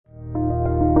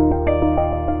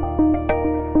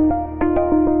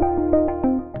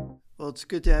it's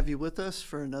good to have you with us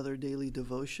for another daily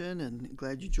devotion, and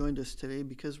glad you joined us today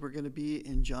because we're going to be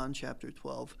in John chapter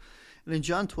 12. And in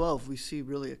John 12, we see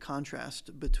really a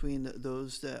contrast between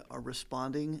those that are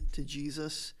responding to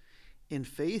Jesus in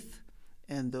faith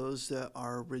and those that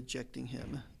are rejecting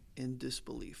him in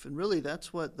disbelief. And really,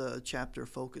 that's what the chapter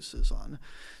focuses on.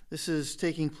 This is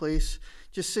taking place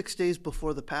just 6 days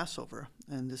before the Passover,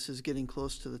 and this is getting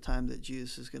close to the time that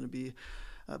Jesus is going to be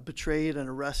betrayed and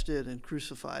arrested and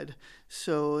crucified.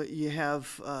 So you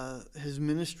have his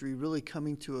ministry really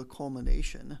coming to a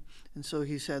culmination. And so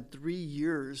he's had 3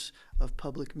 years of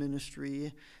public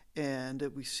ministry, and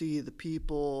we see the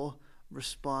people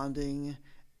responding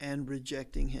and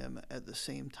rejecting him at the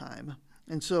same time.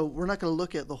 And so we're not going to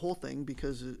look at the whole thing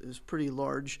because it's pretty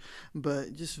large,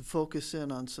 but just focus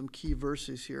in on some key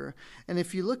verses here. And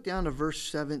if you look down to verse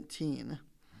 17,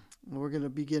 we're going to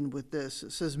begin with this.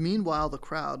 It says, "Meanwhile, the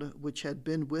crowd, which had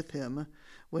been with him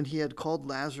when he had called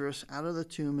Lazarus out of the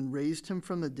tomb and raised him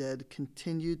from the dead,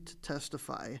 continued to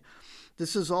testify.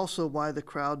 This is also why the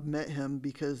crowd met him,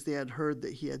 because they had heard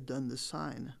that he had done this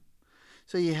sign."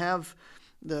 So you have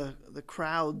the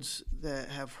crowds that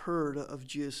have heard of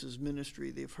Jesus'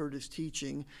 ministry. They've heard his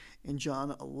teaching. In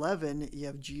John 11, you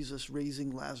have Jesus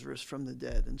raising Lazarus from the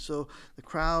dead. And so the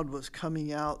crowd was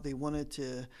coming out. They wanted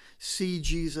to see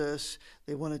Jesus.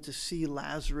 They wanted to see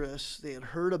Lazarus. They had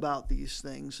heard about these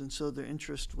things, and so their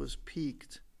interest was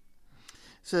piqued.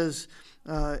 It says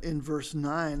in verse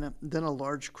 9, "Then a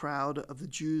large crowd of the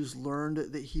Jews learned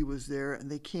that he was there,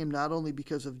 and they came not only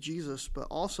because of Jesus, but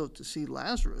also to see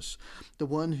Lazarus, the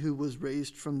one who was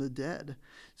raised from the dead."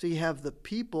 So you have the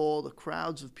people, the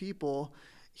crowds of people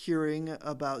hearing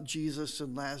about Jesus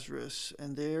and Lazarus,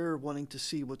 and they're wanting to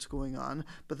see what's going on.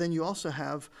 But then you also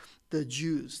have the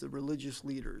Jews, the religious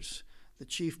leaders, the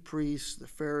chief priests, the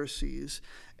Pharisees.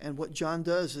 And what John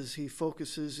does is he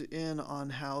focuses in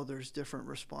on how there's different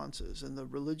responses. And the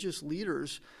religious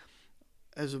leaders,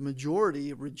 as a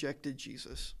majority, rejected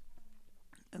Jesus.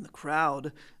 And the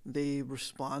crowd, they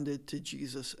responded to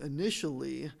Jesus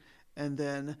initially, and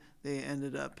then they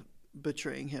ended up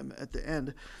betraying him at the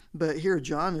end. But here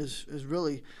John is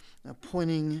really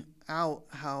pointing out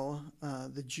how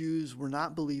the Jews were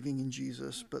not believing in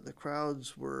Jesus, but the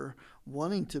crowds were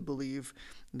wanting to believe,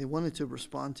 and they wanted to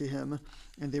respond to him,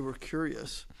 and they were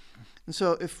curious. And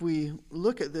so if we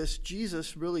look at this,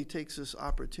 Jesus really takes this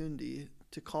opportunity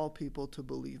to call people to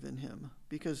believe in him,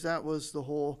 because that was the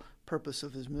whole purpose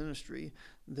of his ministry,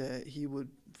 that he would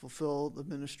fulfill the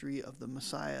ministry of the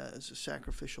Messiah as a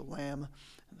sacrificial lamb,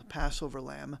 and the Passover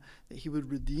lamb, that he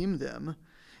would redeem them.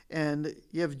 And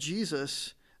you have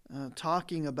Jesus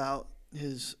talking about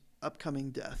his upcoming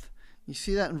death. You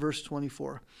see that in verse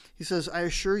 24. He says, "I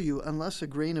assure you, unless a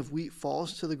grain of wheat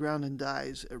falls to the ground and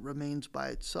dies, it remains by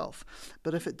itself.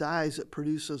 But if it dies, it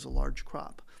produces a large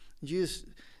crop." Jesus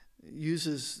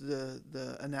uses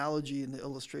the analogy and the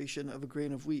illustration of a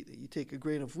grain of wheat. You take a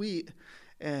grain of wheat,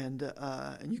 and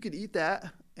you could eat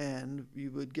that, and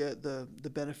you would get the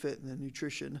benefit and the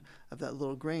nutrition of that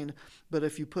little grain. But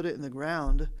if you put it in the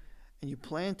ground and you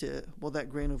plant it, well, that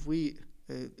grain of wheat,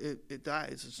 it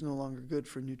dies. It's no longer good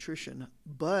for nutrition.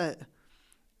 But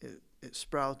it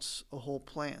sprouts a whole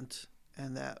plant,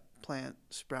 and that plant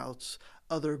sprouts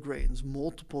other grains,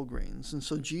 multiple grains. And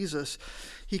so Jesus,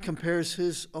 he compares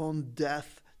his own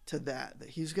death to that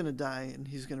he's going to die, and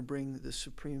he's going to bring the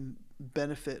supreme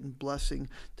benefit and blessing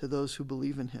to those who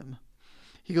believe in him.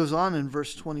 He goes on in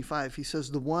verse 25. He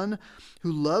says, "The one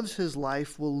who loves his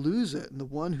life will lose it, and the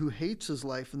one who hates his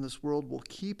life in this world will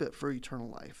keep it for eternal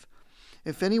life.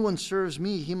 If anyone serves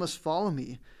me, he must follow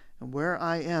me, and where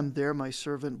I am, there my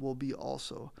servant will be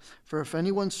also. For if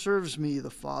anyone serves me,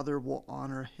 the Father will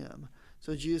honor him."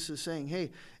 So Jesus is saying,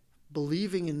 hey,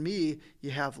 believing in me,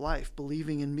 you have life.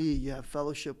 Believing in me, you have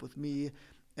fellowship with me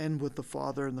and with the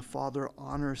Father, and the Father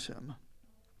honors him.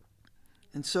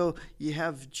 And so you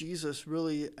have Jesus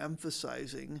really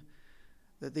emphasizing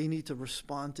that they need to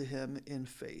respond to him in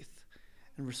faith.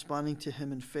 And responding to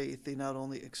him in faith, they not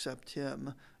only accept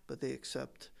him, but they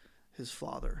accept his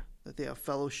Father, that they have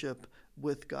fellowship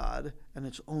with God, and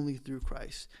it's only through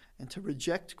Christ. And to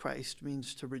reject Christ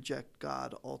means to reject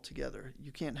God altogether.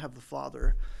 You can't have the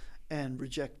Father and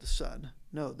reject the Son.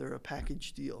 No, they're a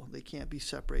package deal. They can't be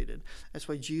separated. That's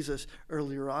why Jesus,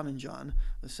 earlier on in John,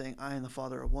 was saying, "I and the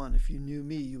Father are one. If you knew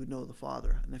me, you would know the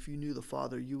Father. And if you knew the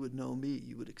Father, you would know me.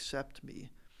 You would accept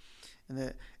me." And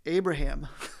that Abraham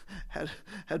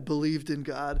had believed in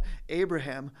God.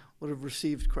 Abraham would have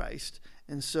received Christ.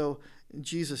 And so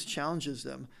Jesus challenges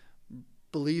them,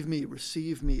 believe me,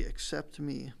 receive me, accept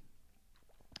me.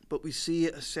 But we see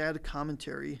a sad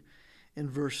commentary in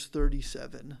verse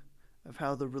 37 of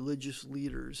how the religious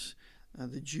leaders,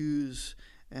 the Jews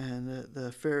and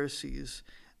the Pharisees,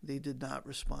 they did not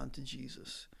respond to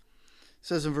Jesus. It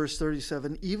says in verse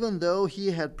 37, even though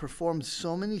he had performed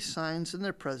so many signs in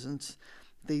their presence,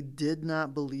 they did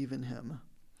not believe in him.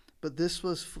 But this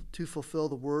was to fulfill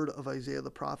the word of Isaiah the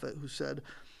prophet, who said,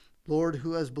 Lord,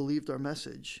 who has believed our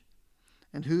message?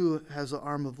 And who has the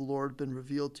arm of the Lord been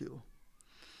revealed to?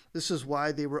 This is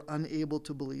why they were unable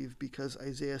to believe, because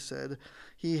Isaiah said,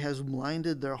 he has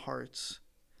blinded their hearts.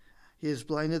 He has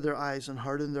blinded their eyes and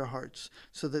hardened their hearts,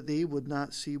 so that they would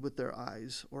not see with their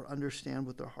eyes or understand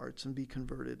with their hearts and be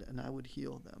converted, and I would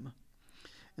heal them.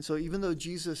 And so even though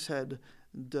Jesus had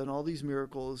done all these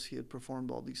miracles, he had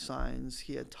performed all these signs,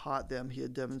 he had taught them, he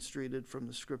had demonstrated from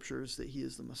the scriptures that he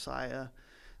is the Messiah,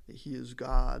 that he is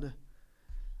God,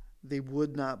 they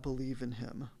would not believe in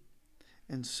him.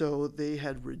 And so they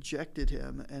had rejected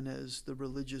him, and as the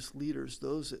religious leaders,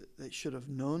 those that should have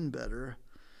known better,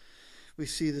 we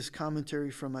see this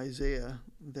commentary from Isaiah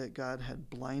that God had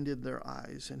blinded their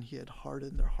eyes and he had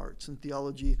hardened their hearts. In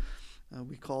theology,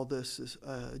 we call this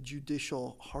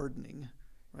judicial hardening,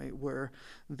 right? Where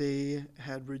they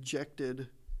had rejected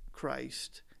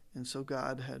Christ, and so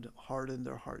God had hardened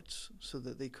their hearts so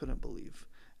that they couldn't believe.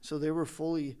 So they were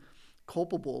fully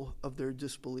culpable of their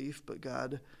disbelief, but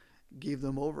God gave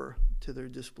them over to their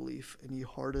disbelief, and he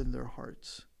hardened their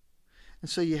hearts. And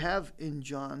so you have in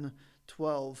John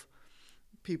 12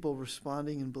 people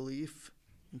responding in belief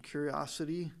and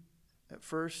curiosity at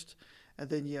first, and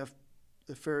then you have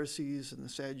the Pharisees and the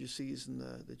Sadducees and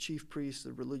the chief priests,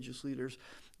 the religious leaders,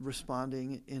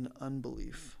 responding in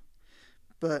unbelief.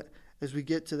 But as we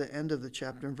get to the end of the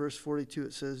chapter, in verse 42,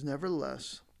 it says,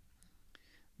 nevertheless,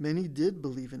 many did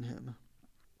believe in him,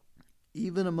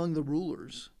 even among the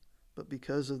rulers, but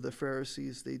because of the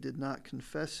Pharisees they did not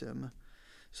confess him,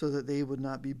 so that they would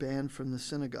not be banned from the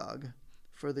synagogue,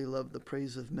 for they loved the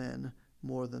praise of men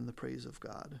more than the praise of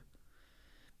God.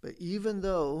 But even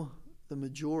though the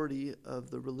majority of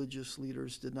the religious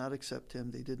leaders did not accept him,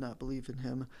 they did not believe in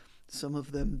him, some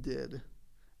of them did.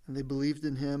 And they believed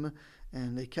in him,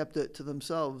 and they kept it to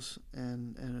themselves,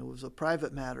 and it was a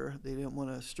private matter. They didn't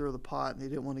want to stir the pot, and they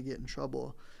didn't want to get in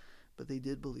trouble, but they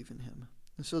did believe in him.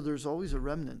 And so there's always a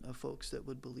remnant of folks that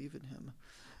would believe in him.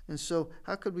 And so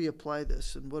how could we apply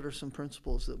this, and what are some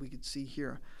principles that we could see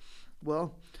here?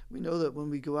 Well, we know that when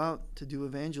we go out to do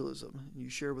evangelism, you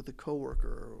share with a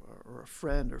coworker or a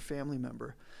friend or family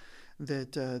member,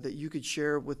 that you could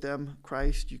share with them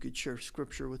Christ, you could share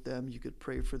scripture with them, you could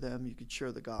pray for them, you could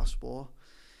share the gospel.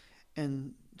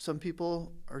 And some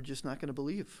people are just not going to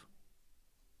believe.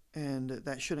 And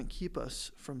that shouldn't keep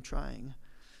us from trying.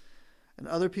 And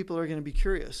other people are going to be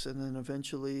curious and then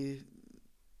eventually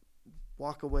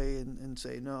walk away and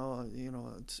say, no,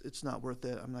 it's not worth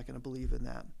it. I'm not going to believe in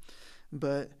that.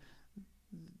 But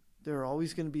there are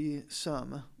always going to be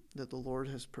some that the Lord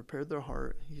has prepared their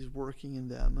heart. He's working in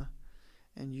them,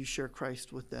 and you share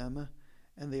Christ with them,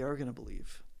 and they are going to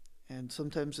believe. And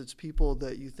sometimes it's people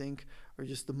that you think are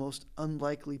just the most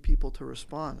unlikely people to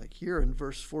respond. Like here in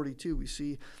verse 42, we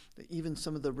see that even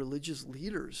some of the religious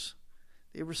leaders,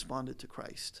 they responded to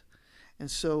Christ. And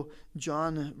so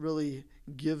John really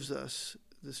gives us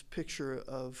this picture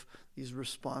of these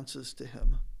responses to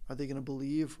him. Are they going to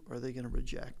believe, or are they going to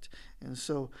reject? And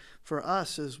so for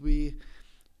us, as we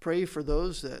pray for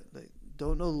those that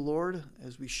don't know the Lord,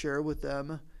 as we share with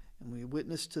them and we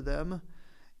witness to them,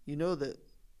 you know that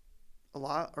a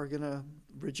lot are going to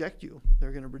reject you.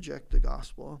 They're going to reject the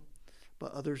gospel,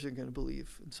 but others are going to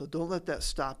believe. And so don't let that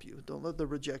stop you. Don't let the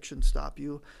rejection stop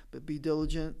you, but be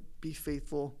diligent, be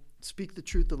faithful, speak the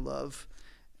truth in love,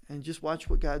 and just watch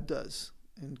what God does.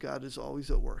 And God is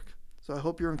always at work. So I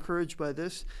hope you're encouraged by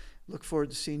this. Look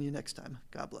forward to seeing you next time.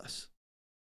 God bless.